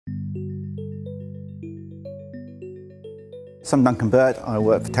So I'm Duncan Birt. I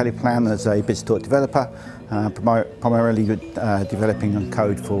work for Teleplan as a biztalk developer, primarily developing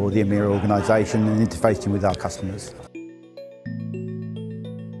code for the EMEA organisation and interfacing with our customers.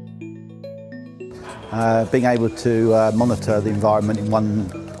 Being able to monitor the environment in one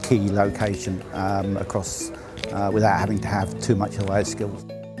key location across without having to have too much of those skills.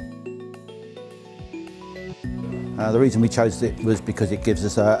 The reason we chose it was because it gives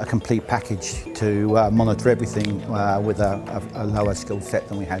us a complete package to monitor everything with a lower skill set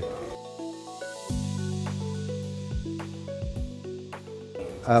than we had.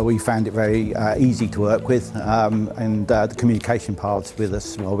 We found it very easy to work with, and the communication paths with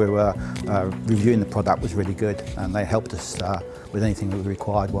us while we were reviewing the product was really good, and they helped us with anything that we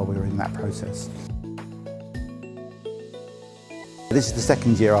required while we were in that process. This is the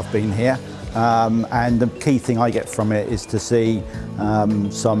second year I've been here, and the key thing I get from it is to see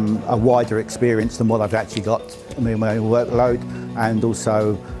a wider experience than what I've actually got in my workload, and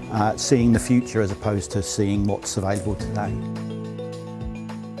also seeing the future as opposed to seeing what's available today.